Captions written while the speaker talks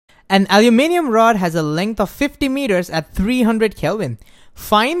An aluminium rod has a length of 50 meters at 300 Kelvin.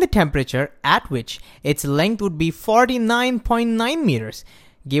 Find the temperature at which its length would be 49.9 meters.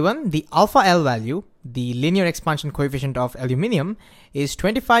 Given the alpha L value, the linear expansion coefficient of aluminium is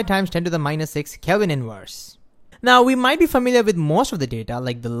 25 times 10 to the minus 6 Kelvin inverse. Now, we might be familiar with most of the data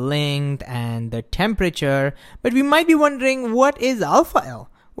like the length and the temperature, but we might be wondering, what is alpha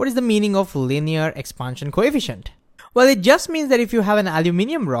L? What is the meaning of linear expansion coefficient? Well, it just means that if you have an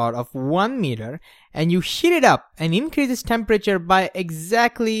aluminium rod of 1 meter and you heat it up and increase its temperature by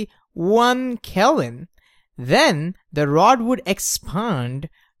exactly 1 Kelvin, then the rod would expand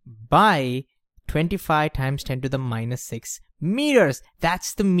by 25 times 10 to the minus 6 meters.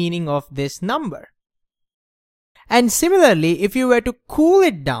 That's the meaning of this number. And similarly, if you were to cool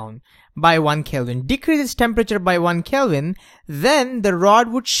it down by 1 Kelvin, decrease its temperature by 1 Kelvin, then the rod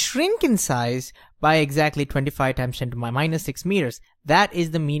would shrink in size by exactly 25 times 10 to the minus 6 meters. That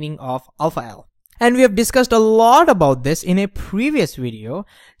is the meaning of alpha L. And we have discussed a lot about this in a previous video.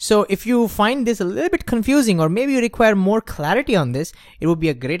 So if you find this a little bit confusing, or maybe you require more clarity on this, it would be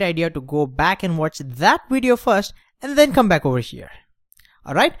a great idea to go back and watch that video first and then come back over here.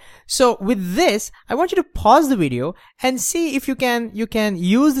 Alright, so with this, I want you to pause the video and see if you can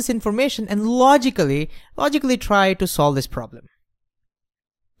use this information and logically try to solve this problem.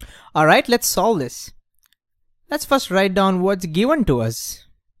 Alright, let's solve this. Let's first write down what's given to us.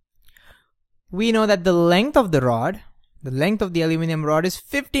 We know that the length of the rod, the length of the aluminum rod is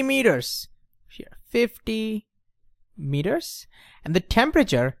 50 meters. Here, 50 meters. And the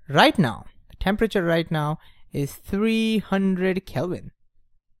temperature right now is 300 Kelvin.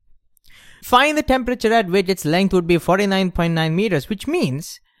 Find the temperature at which its length would be 49.9 meters, which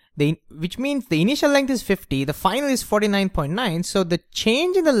means the initial length is 50, the final is 49.9, so the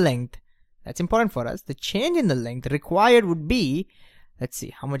change in the length, that's important for us, the change in the length required would be, let's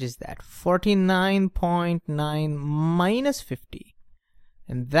see, how much is that? 49.9 minus 50,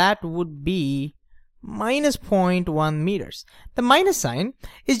 and that would be minus 0.1 meters. The minus sign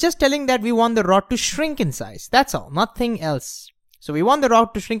is just telling that we want the rod to shrink in size, that's all, nothing else. So we want the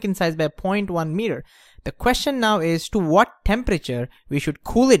rod to shrink in size by 0.1 meter. The question now is to what temperature we should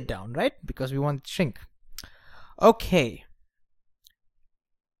cool it down, right? Because we want it to shrink. Okay.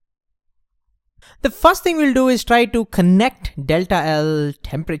 The first thing we'll do is try to connect delta L,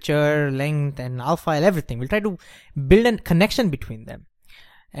 temperature, length, and alpha L, everything. We'll try to build a connection between them.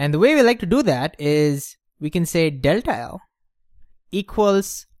 And the way we like to do that is we can say delta L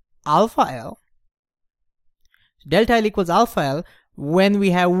equals alpha L. Delta L equals alpha L when we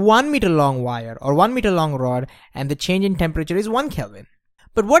have 1 meter long wire or 1 meter long rod and the change in temperature is 1 Kelvin.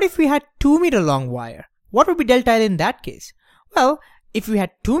 But what if we had 2 meter long wire? What would be delta L in that case? Well, if we had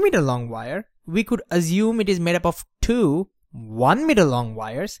 2 meter long wire, we could assume it is made up of two 1 meter long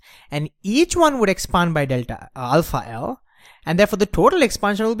wires, and each one would expand by alpha L, and therefore the total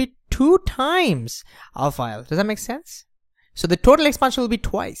expansion will be 2 times alpha L. Does that make sense? So the total expansion will be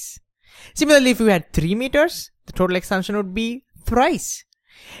twice. Similarly, if we had 3 meters, the total expansion would be thrice.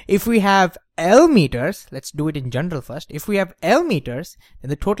 If we have L meters, let's do it in general first. If we have L meters, then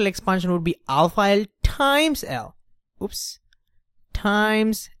the total expansion would be alpha L times L. Oops.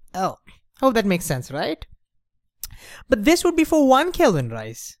 Times L. Hope that makes sense, right? But this would be for 1 Kelvin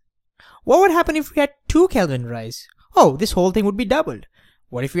rise. What would happen if we had 2 Kelvin rise? Oh, this whole thing would be doubled.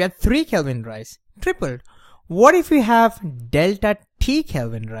 What if we had 3 Kelvin rise? Tripled. What if we have delta T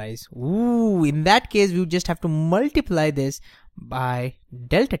Kelvin rise? Ooh, in that case, we would just have to multiply this by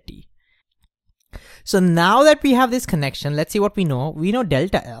delta T. So now that we have this connection, let's see what we know. We know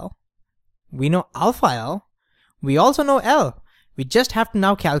delta L. We know alpha L. We also know L. We just have to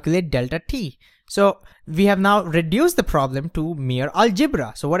now calculate delta T. So we have now reduced the problem to mere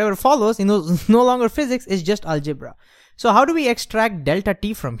algebra. So whatever follows is no longer physics, it's just algebra. So how do we extract delta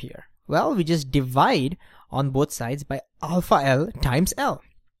T from here? Well, we just divide on both sides by alpha L times L.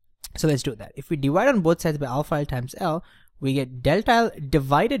 So let's do that. If we divide on both sides by alpha L times L, we get delta L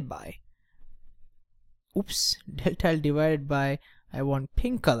divided by, delta L divided by, I want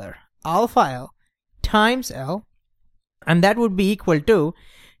pink color, alpha L times L, and that would be equal to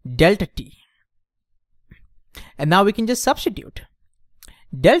delta T. And now we can just substitute.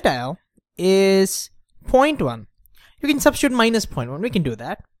 Delta L is 0.1. You can substitute minus 0.1. We can do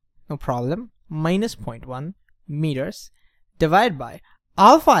that. No problem. Minus 0.1 meters divided by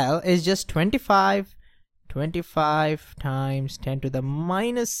alpha L is just 25 times 10 to the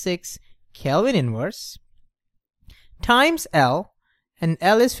minus 6 Kelvin inverse times L, and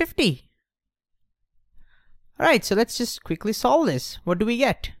L is 50. Alright, so let's just quickly solve this. What do we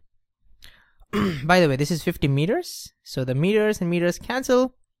get? By the way, this is 50 meters, so the meters and meters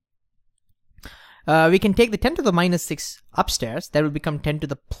cancel. we can take the 10 to the minus 6 upstairs. That will become 10 to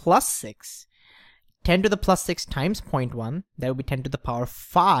the plus 6. 10 to the plus 6 times 0.1. That will be 10 to the power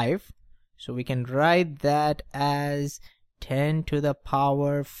 5. So we can write that as 10 to the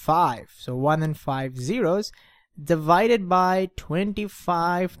power 5. So 1 and 5 zeros divided by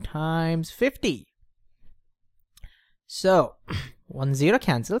 25 times 50. So 1 0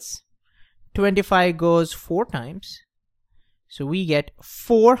 cancels. 25 goes 4 times. So we get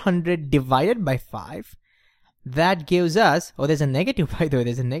 400 divided by 5. That gives us, oh, there's a negative, by the way,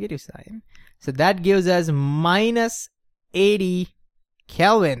 there's a negative sign. So that gives us minus 80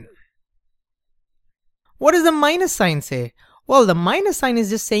 Kelvin. What does the minus sign say? Well, the minus sign is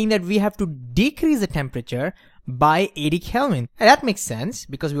just saying that we have to decrease the temperature by 80 Kelvin. And that makes sense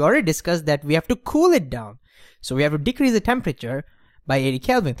because we already discussed that we have to cool it down. So we have to decrease the temperature by 80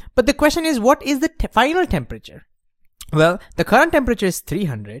 Kelvin. But the question is, what is the final temperature? Well, the current temperature is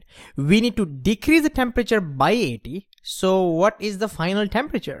 300. We need to decrease the temperature by 80. So what is the final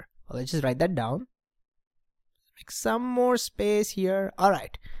temperature? Well, let's just write that down. Make some more space here. All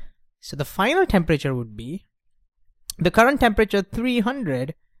right. So the final temperature would be the current temperature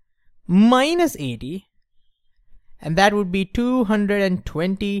 300 minus 80. And that would be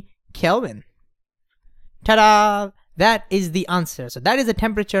 220 Kelvin. Ta-da! That is the answer. So that is the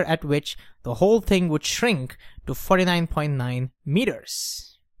temperature at which the whole thing would shrink to 49.9 meters.